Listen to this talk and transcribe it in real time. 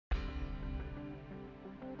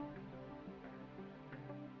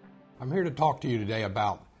I'm here to talk to you today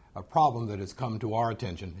about a problem that has come to our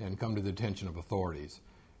attention and come to the attention of authorities.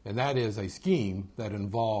 And that is a scheme that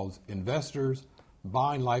involves investors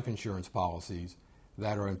buying life insurance policies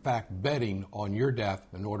that are in fact betting on your death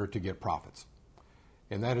in order to get profits.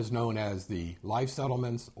 And that is known as the life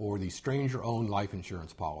settlements or the stranger-owned life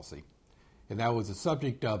insurance policy. And that was the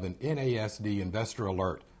subject of an NASD investor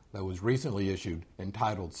alert that was recently issued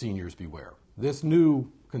entitled Seniors Beware. This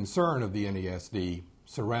new concern of the NASD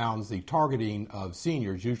surrounds the targeting of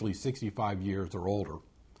seniors, usually 65 years or older,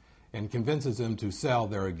 and convinces them to sell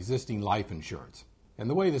their existing life insurance. And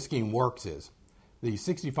the way the scheme works is the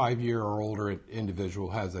 65-year or older individual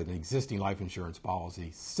has an existing life insurance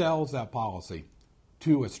policy, sells that policy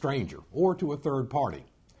to a stranger or to a third party.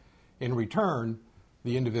 In return,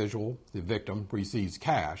 the individual, the victim, receives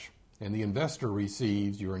cash, and the investor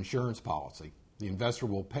receives your insurance policy. The investor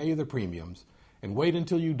will pay the premiums and wait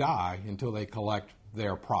until you die until they collect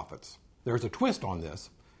their profits. There's a twist on this,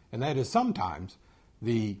 and that is sometimes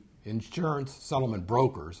the insurance settlement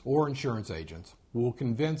brokers or insurance agents will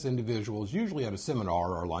convince individuals, usually at a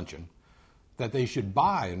seminar or a luncheon, that they should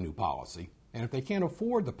buy a new policy. And if they can't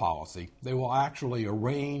afford the policy, they will actually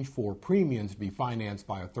arrange for premiums to be financed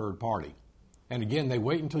by a third party. And again, they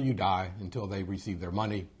wait until you die until they receive their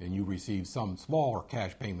money and you receive some smaller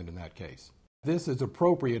cash payment in that case. This is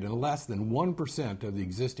appropriate in less than 1% of the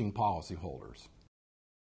existing policyholders.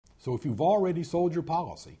 So if you've already sold your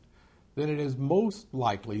policy, then it is most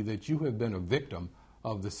likely that you have been a victim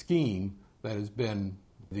of the scheme that has been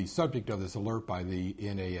the subject of this alert by the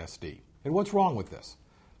NASD. And what's wrong with this?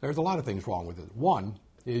 There's a lot of things wrong with it. One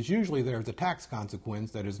is usually there's a tax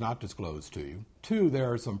consequence that is not disclosed to you. Two,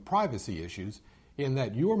 there are some privacy issues in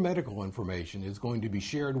that your medical information is going to be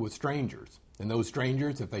shared with strangers. And those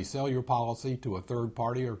strangers, if they sell your policy to a third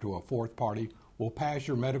party or to a fourth party, will pass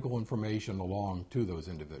your medical information along to those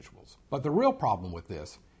individuals. But the real problem with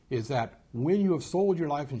this is that when you have sold your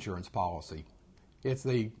life insurance policy, it's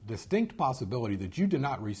a distinct possibility that you did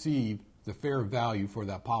not receive the fair value for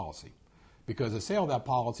that policy, because the sale of that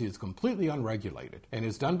policy is completely unregulated and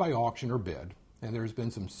is done by auction or bid, and there's been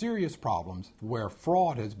some serious problems where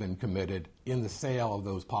fraud has been committed in the sale of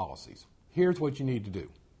those policies. Here's what you need to do.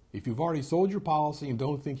 If you've already sold your policy and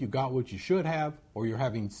don't think you got what you should have, or you're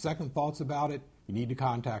having second thoughts about it, you need to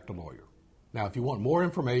contact a lawyer. Now, if you want more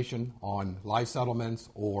information on life settlements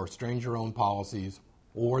or stranger-owned policies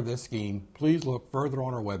or this scheme, please look further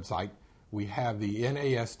on our website. We have the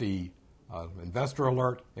NASD investor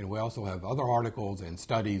alert, and we also have other articles and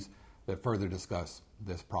studies that further discuss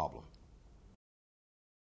this problem.